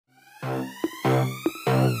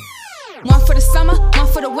summer, one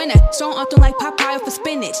for the winter. Strong on like Popeye for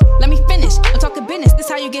spinach. Let me finish, I'm talking business. This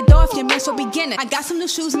how you get dough if your man's so beginner. I got some new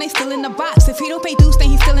shoes and they still in the box. If he don't pay dues, then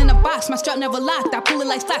he's still in the box. My strap never locked, I pull it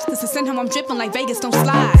like flash. Cause to send him, I'm dripping like Vegas, don't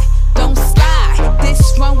slide. Don't slide,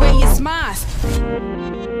 this runway is mine.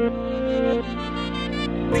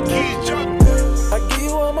 The keys drop. I give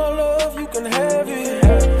you all my love, you can have it.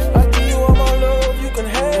 I give you all my love, you can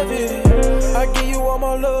have it. I give you all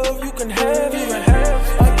my love, you can have it.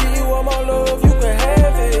 I give you all my love, you can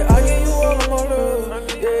have it. I give you all of my love,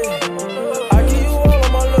 yeah. I give you all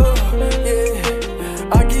of my love,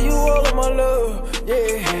 yeah. I give you all of my love,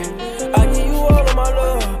 yeah. I give you all of my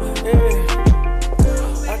love, yeah.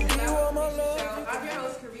 I give you all my love. I'm your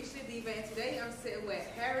host, Carisha Diva, and today I'm sitting with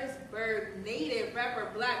Harrisburg native rapper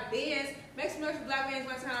Black Benz. Make some noise for Black Benz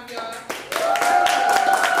one time, y'all.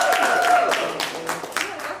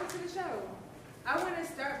 Welcome to the show. I want to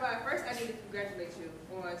start by, first I need to congratulate you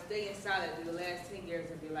on staying solid through the last 10 years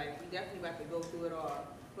of your life. You definitely about to go through it all.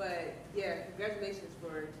 But yeah, congratulations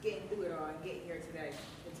for getting through it all and getting here today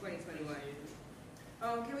in 2021.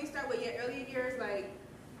 Can we start with your earlier years? Like,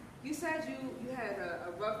 you said you had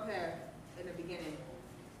a rough path in the beginning.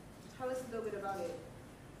 Tell us a little bit about it.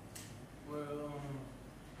 Well,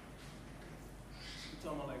 you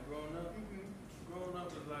talking about like growing up? Mm-hmm. Growing up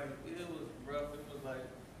was like, it was rough. It was like,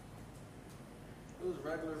 it was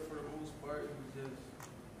regular for the most part. It was just,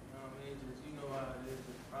 you know what I mean? Just, you know how it is,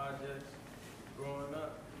 just projects, growing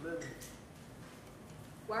up, living.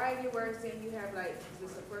 Why you were saying you have like the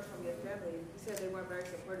support from your family? You said they weren't very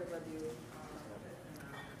supportive of you.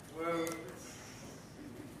 Well,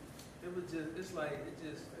 it was just, it's like, it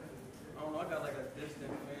just, I don't know, I got like a distant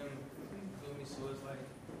family, you feel me? So it's like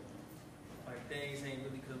things ain't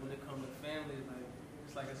really, because when it comes to family,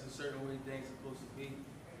 it's like it's a certain way things supposed to be.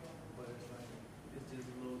 But it's like, it's just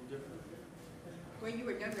a little different. When you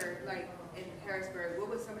were younger, like in Harrisburg, what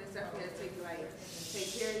was some of the stuff you had to take to like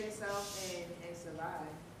take care of yourself and survive?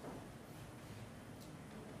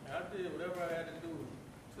 I did whatever I had to do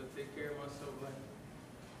to take care of myself. Like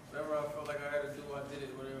whatever I felt like I had to do, I did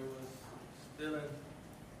it. Whether it was stealing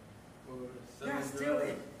or selling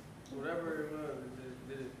drugs, whatever it was, I just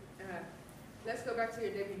did it. Let's go back to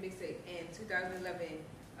your debut mixtape in 2011.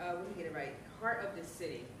 Let me get it right. Heart of the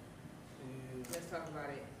City. Yeah. Let's talk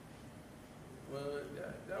about it. Well,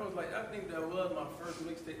 that was like, I think that was my first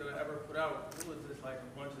mixtape that I ever put out. It was just like a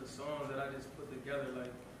bunch of songs that I just put together.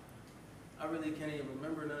 Like, I really can't even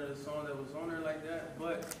remember none of the songs that was on there like that.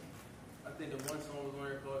 But I think the one song was on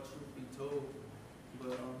there called Truth Be Told.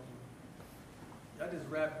 But I just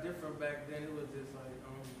rapped different back then. It was just like,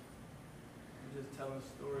 just telling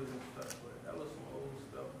stories and stuff. But that was some old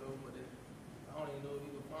stuff though. But I don't even know if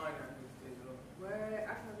you can find that mixtape though. Where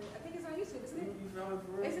I found it. I think it's on YouTube, isn't it? You found it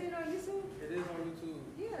for real? Isn't it on YouTube? It is on YouTube.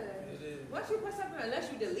 Yeah. It is. Once you put something, unless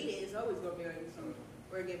you delete it, it's always gonna be on YouTube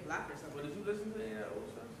or get blocked or something. But did you listen to any of that old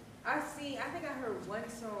stuff? I think I heard one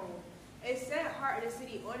song. It said Heart of the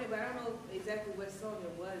City on it, but I don't know exactly what song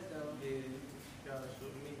it was though. Yeah, you gotta show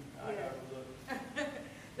me. I gotta look.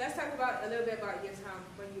 Let's talk about a little bit about your time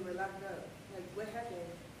when you were locked up. Like, what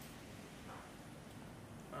happened?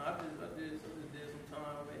 I just did some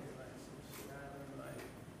time, maybe like some shit happened, like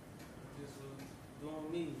just was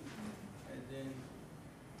doing me. And then,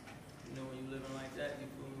 you know, when you living like that,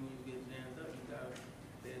 you feel me, when you get jammed up, you gotta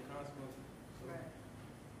pay the consequences. So, Right.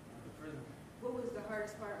 The prison. What was the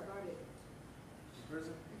hardest part about it? The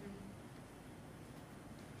prison? Mm-hmm.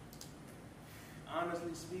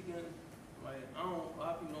 Honestly speaking, like, a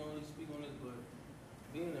lot of people don't really speak on this, but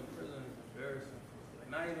being in prison is embarrassing. Like,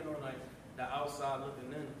 not even on like the outside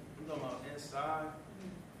looking in. I'm talking about inside.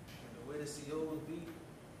 Mm-hmm. The way the COs be,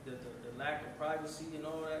 the lack of privacy and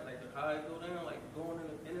all that, like how it go down, like going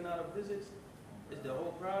in and out of visits, it's the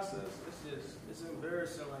whole process. It's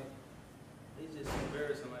embarrassing. Like it's just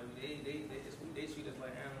embarrassing. Like they treat us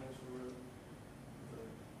like animals for real.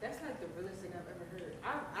 That's like the realest thing I've ever heard.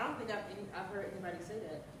 I don't think I've heard anybody say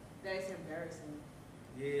that. That it's embarrassing.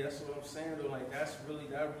 Yeah, that's what I'm saying though. Like that really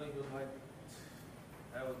was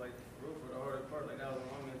like real for the hardest part. Like that was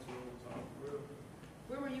my mental time for real.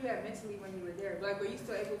 Where were you at mentally when you were there? Like, were you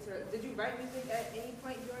still able to? Did you write music at any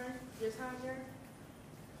point during your time there?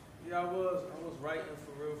 Yeah, I was writing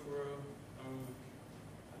for real.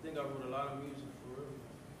 I think I wrote a lot of music for real.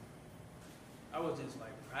 I was just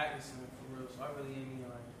like practicing for real, so I really didn't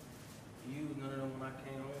even like use none of them when I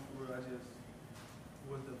came home for real. I just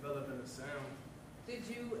was developing the sound. Did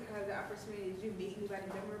you have the opportunity? Did you meet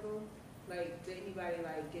anybody memorable? Like, did anybody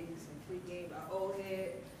like give you some free game? An old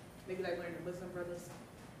head, maybe like one of the Muslim brothers.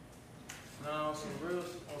 No, on some real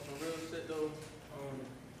shit though.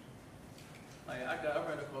 like I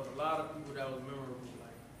ran across a lot of people that was memorable,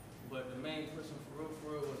 like, but the main person for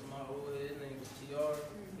real was my old head. His name was TR.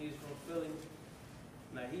 He's from Philly.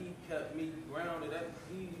 Like he kept me grounded.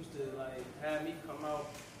 He used to like have me come out.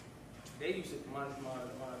 They used to my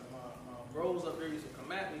bros up there used to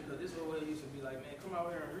come at me because this old head used to be like, man, come out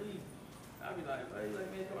here and read. I'd be like,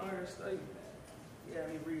 man, come out here and study. He had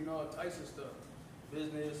me reading all types of stuff,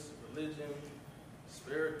 business, religion,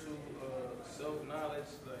 spiritual, self-knowledge.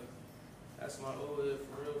 Like that's my old head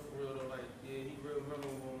for real though. Like yeah, he real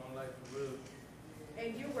memorable in my life for real.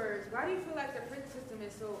 In your words, why do you feel like the prison system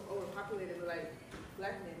is so overpopulated with like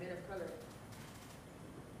black men of color?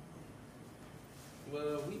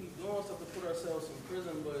 Well, we be doing stuff to put ourselves in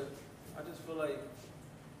prison, but I just feel like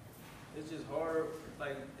it's just hard.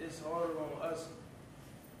 Like it's harder on us.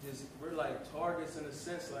 We're like targets in a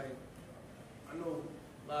sense. Like I know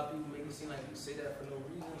a lot of people make it seem like we say that for no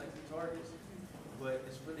reason, like we targets, but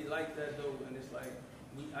it's really like that though. And it's like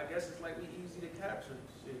I guess it's like we easy to capture.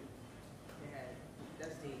 Shit. Yeah,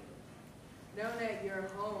 that's deep. Now that you're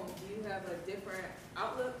home, do you have a different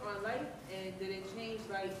outlook on life? And did it change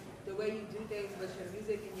like the way you do things with your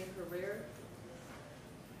music and your career?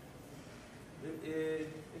 It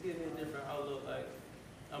gave me a different outlook. Like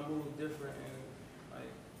I moved different and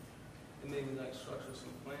like it made me like structure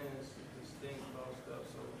some plans, just think about stuff.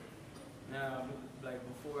 So now like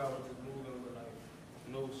before I was just moving with like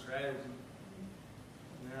no strategy.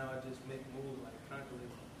 Now I just make moves like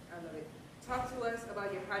calculated. I love it. Talk to us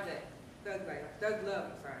about your project, Thug Love.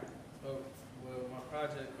 I'm sorry. Oh, well, my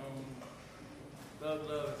project, Thug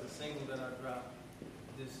Love is a single that I dropped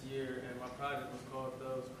this year, and my project was called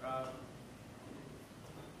Thugs Cry.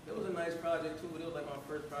 It was a nice project too. It was like my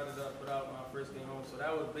first project that I put out when I first came home. So that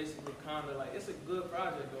was basically kind of like, it's a good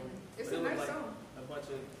project though. It's but a it was nice like song. a bunch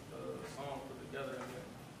of songs put together. And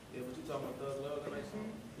yeah, but you talking about Thug Love, the nice song?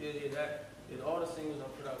 Yeah, all the singles I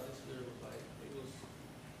put out this year was like, they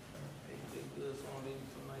good song, they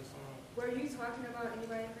some nice songs. Were you talking about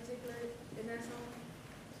anybody in particular in that song?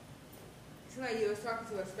 It seemed like you was talking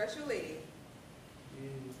to a special lady.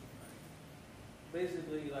 Yeah.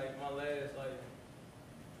 Basically, like my last, like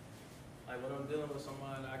when I'm dealing with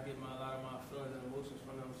somebody, I get a lot of my feelings and emotions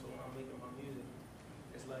from them. So when I'm making my music,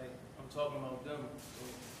 it's like I'm talking about them. So,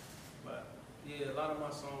 but yeah, a lot of my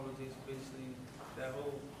songs are just basically that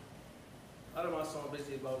whole. A lot of my songs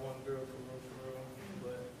basically about one girl for real.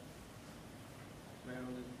 But man,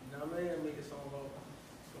 now man, make a song about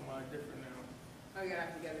somebody different now. Oh, you're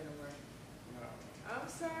not together no more. No. I'm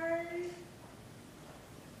sorry.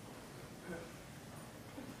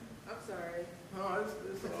 I'm sorry. No, it's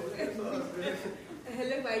all good. It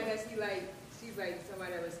looked like that she's like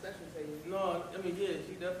somebody that was special to you. No, I mean, yeah,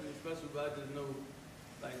 she definitely special, but I just know,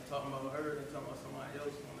 like, talking about her and talking about somebody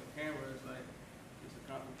else on the camera is like, it's a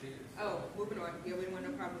complicated. Oh, moving on. Yeah, we don't want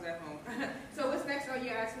no problems at home. So what's next on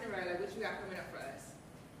your itinerary? Like, what you got coming up for us?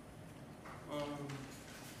 I'm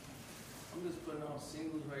just putting out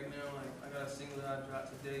singles right now. Like, I got a single that I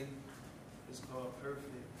dropped today. It's called Perfect.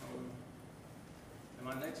 And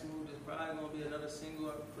my next move is probably gonna be another single.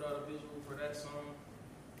 I put out a visual for that song.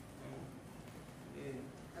 And, yeah.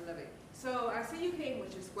 I love it. So I see you came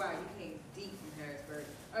with your squad. You came deep from Harrisburg.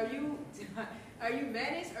 Are you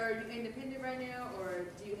managed or are you independent right now, or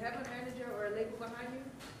do you have a manager or a label behind you?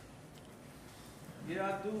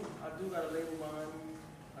 Yeah, I do. I do got a label behind me.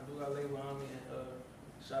 And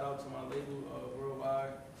shout out to my label,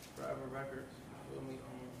 Worldwide Forever Records. You feel me?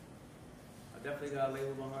 I definitely got a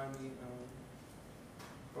label behind me.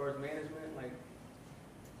 As far as management, like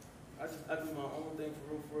I do my own thing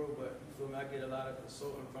for real, but you feel me? I get a lot of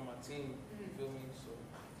consulting from my team. You feel me? So.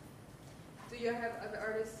 Do you have other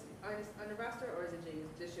artists on the roster, or is it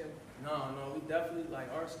just you? No, we definitely like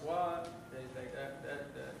our squad. Like that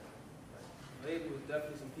label is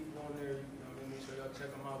definitely some people on there. You know, make sure y'all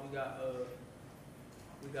check them out. We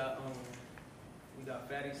got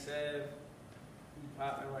Fatty Sav. He's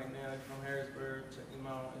popping right now. He's from Harrisburg. Check him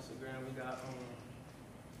out on Instagram. We got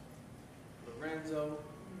Lorenzo,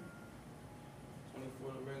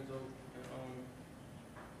 24 Lorenzo,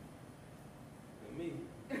 and me.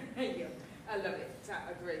 Yeah, I love it.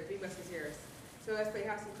 Great, 3 Musketeers. So let's play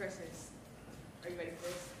Housey Questions. Are you ready for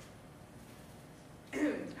this?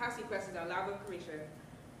 Housey Questions are live with Carisha.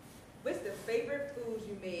 What's the favorite foods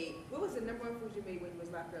you made? What was the number 1 food you made when you was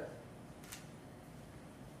locked up?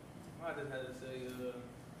 I just had to say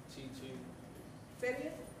Chi-Chi. Say it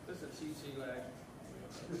again? It's a Chi-Chi like.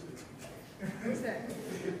 What's that?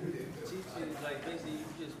 Chi-Chi is like basically you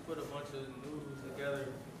just put a bunch of noodles together,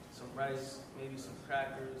 some rice, maybe some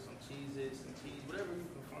crackers, some cheeses, some cheese, whatever you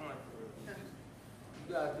can find for it. You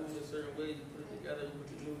gotta do it a certain way. You put it together, you put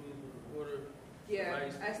the noodles with the water, Yeah.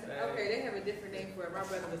 Rice bag. Okay, they have a different name for it. My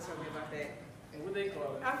brother was telling me about that. And what they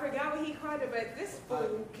call it? I forgot what he called it, but this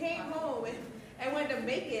fool came home and wanted to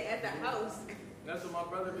make it at the house. That's what my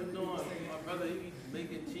brother been doing. My brother, he be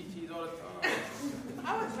making chi-chis all the time.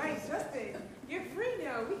 I was like, Justin, you're free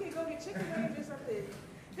now. We can go get chicken wings or something.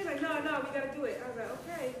 He's like, no, we gotta do it. I was like,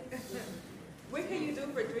 okay. What can you do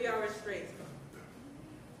for 3 hours straight?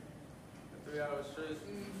 3 hours straight.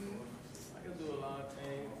 I can do a lot of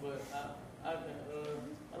things, but I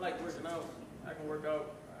like working out. I can work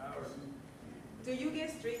out for hours. Do you get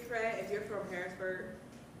street cred if you're from Harrisburg?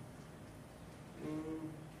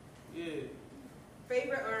 Yeah.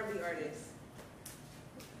 Favorite R&B artist?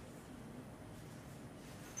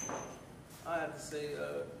 I have to say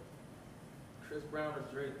Chris Brown or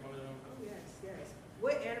Drake, one of them. Yes.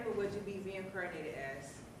 What animal would you be reincarnated as?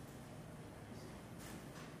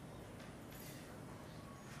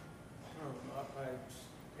 I don't know. I probably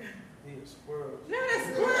be a squirrel. Not a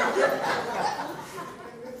squirrel.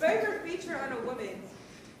 Favorite feature on a woman?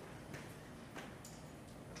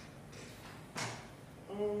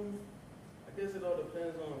 I guess it all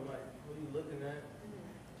depends on like who you looking at.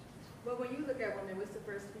 But when you look at women, what's the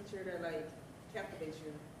first feature that like captivates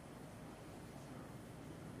you?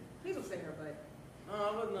 Please don't say her butt. No,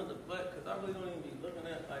 I wasn't on the butt because I really don't even be looking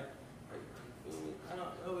at like you feel me? I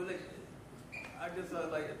don't know. Like, I just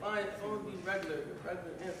like if I want to be regular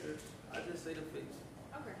answer, I just say the face.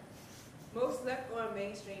 Okay. Most slept on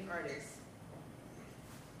mainstream artists?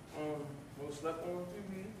 Most slept on?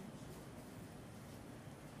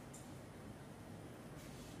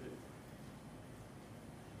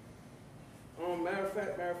 Matter of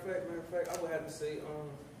fact, I would have to say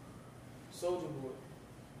Soulja Boy.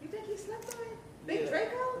 You think he slept on it? Big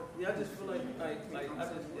Draco? Yeah, I just feel like I feel like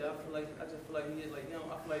he is like, you know,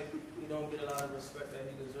 I feel like he don't get a lot of respect that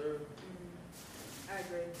he deserves. I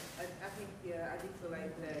agree. I think, I do feel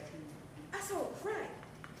like that. I saw crack.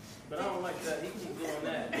 But I don't like that. He keep doing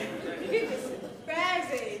that. He was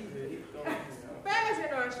spazzing. Yeah, he's going.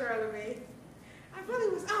 Spazzing on Charlamagne. I really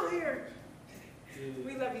was out here. Yeah.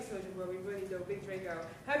 We love you, Soulja Boy. We really do. Big Draco.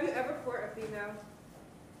 Have you ever courted a female?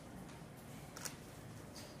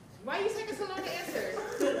 Why are you taking so long to answer?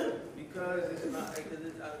 Because it's not. I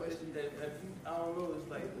don't know. It's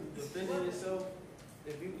like defending yourself.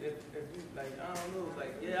 If you like, I don't know. It's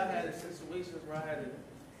like, yeah, I had situations where I had to.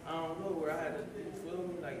 I don't know where I had to. You feel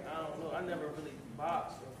me? Like, I don't know. I never really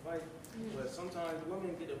boxed or fight, but sometimes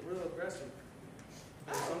women get real aggressive.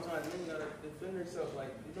 And sometimes men gotta defend themselves.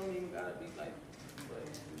 Like, you don't even gotta be like,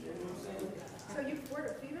 you know what I'm saying? So you fought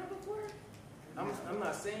a female before? I'm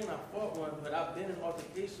not saying I fought one, but I've been in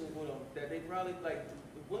altercation with them that they probably like.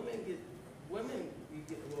 Women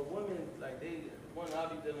like they one I'll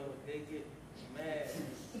be dealing with, they get mad.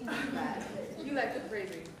 You like the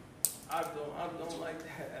crazy. I don't like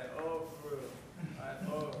that at all, for real. At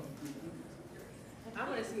all. I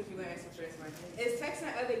want to see if you're gonna answer first, Martin. Is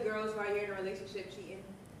texting other girls while you're in a relationship cheating?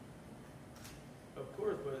 Of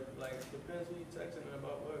course, but like depends who you texting and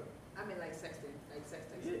about what. I mean, like sexting, like sex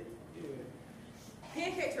Yeah, texting. yeah.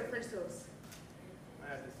 Pancakes or French toast? I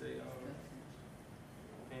have to say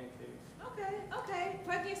pancakes. Okay.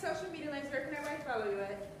 Plug in social media links. Where can everybody follow you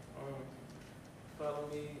at? Follow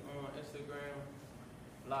me on Instagram,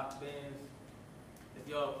 Block Bands. If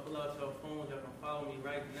y'all pull out your phones, y'all can follow me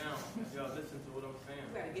right now. If y'all listen to what I'm saying.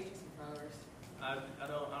 We gotta get you some followers. I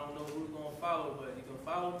don't know who's gonna follow, but you can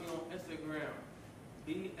follow me on Instagram,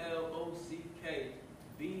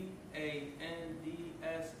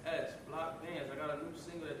 BLOCKBANDSS, Block Bands. I got a new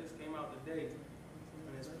single that just came out today,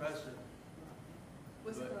 and it's Pressure.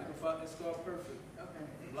 What's it But called? it's called Perfect. Okay.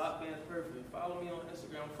 Block Bands Perfect. Follow me on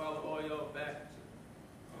Instagram. Follow all y'all back.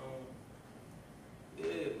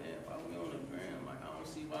 Yeah, man. Follow me on the gram. Like, I don't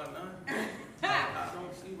see why not. I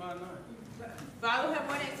don't see why not. Follow him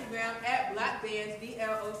on Instagram at BlockBands,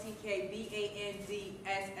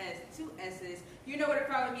 BLOCKBANDSS, 2 S's. You know where to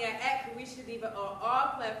follow me at Carisha Diva on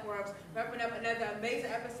all platforms. Wrapping up another amazing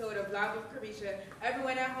episode of Live with Carisha.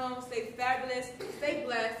 Everyone at home, stay fabulous, stay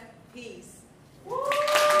blessed. Peace.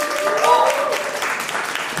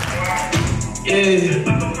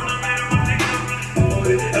 Yeah.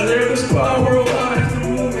 A lyrical squad worldwide.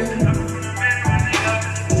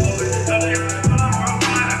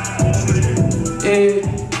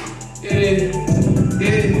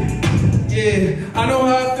 Yeah. I know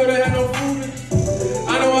how I feel to have no food.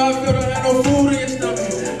 I know how I feel to have no food in your stomach.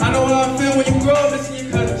 I know how I feel when you grow up and see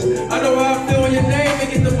your colors. I know how I feel when your name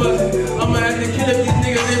make it the buzzer. I'ma have to kill if these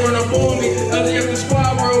niggas they run up on me. That's the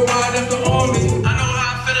squad worldwide, that's the army. I know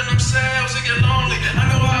how I feel in themselves and get lonely. I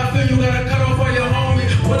know how I feel you gotta cut off all your homie.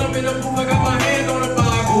 When I'm in the booth, I got my hands on the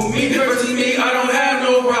Bible. Me versus me, I don't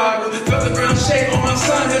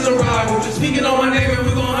speaking on my name and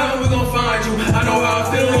we gon' hunt and we gon' find you. I know how I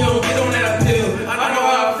feel when you don't get on that pill. I know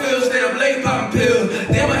how I feel, stay up late popping pills.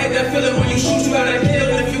 Damn, I hate that feeling when you shoot, you gotta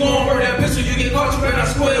kill. And if you gon' work that pistol, you get caught, you better not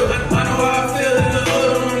squeal. I know how I feel in the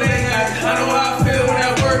hood on them late nights. I know how I feel when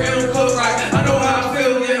that work ain't don't cook right. I know how I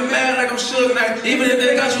feel getting mad like I'm Suge Knight. Even if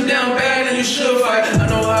they got you down bad, then you should fight. I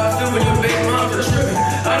know how I feel when your big mom for the stripping.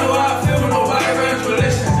 I know how I feel when nobody around you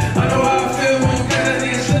listen. I know how I feel when you got that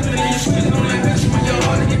nigga slipping and you squeezing on that bitch when your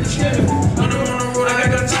heart to get the skipping. I know on the road, I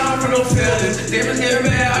ain't got time for no feelings. Damn, it's getting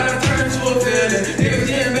bad, I done turned into a villain. Damn, it's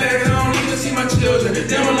getting bad, cause I don't even see my children.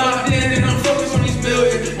 Damn, I'm locked in and I'm focused on these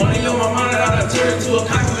millions. Money on my mind, I done turned into a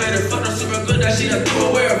calculator. Fuck her super good, that she done threw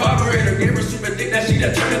away a vibrator. Gave her super dick, that she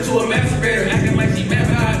done turned into a masturbator. Acting like she mad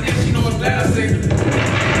behind, damn, she know it's glad I saved her.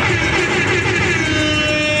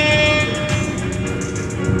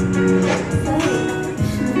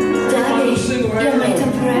 You're my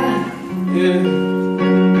temporary. Yeah,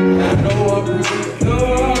 I know I broke your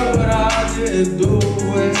heart, but I didn't do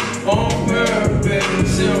it on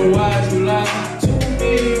purpose. And why'd you lie to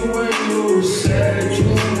me when you said you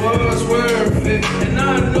was worth it? And I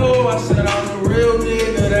know I said I was a real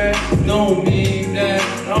nigga, that don't mean that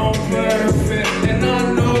I'm perfect. And I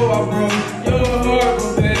know I broke your heart,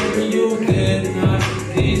 but baby, you did not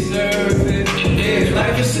deserve it. Yeah,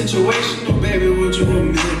 life is situational, baby, would you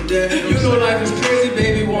admit that? You know life is crazy,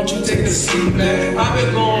 baby, won't you take a seat back? I've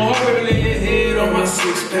been going harder than your head on my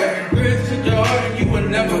six-pack. Really took your heart and you would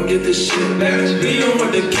never get this shit back. Dealing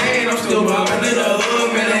with the cane, I'm still mobbing in the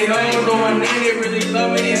hood. Man, they all know my name, they really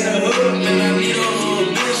love me in the hood. Man, I need a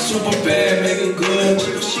little bitch, super bad, make it good.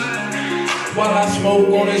 While I smoke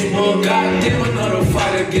on this book, goddamn, another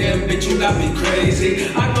fight again, bitch, you got me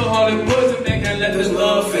crazy. I know all the pussy make and let this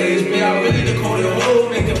love phase me. I really the call your hoe,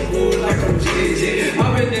 make it move like I'm Jay-Z.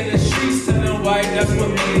 I've been in the streets telling white, that's what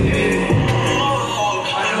made it.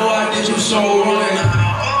 I know I did you so wrong.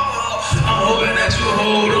 I'm hoping that you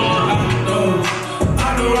hold on. I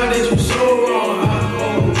know I did you so wrong.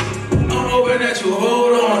 I'm hoping that you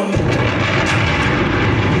hold on.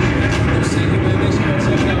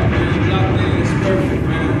 Perfect,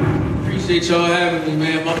 man. Appreciate y'all having me,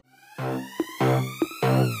 man.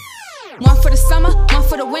 One for the summer, one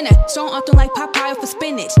for the winter. So I'm often like Popeye for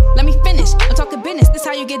spinach. Let me finish, I'm talking business. This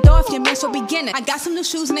how you get off your man, so beginner. I got some new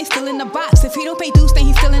shoes and they still in the box. If he don't pay dues, then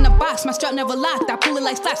he's still in the box. My strap never locked, I pull it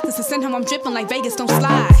like flaps. Cause to send him I'm dripping like Vegas, don't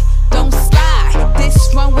slide. Don't slide,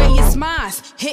 this runway is mine. Hit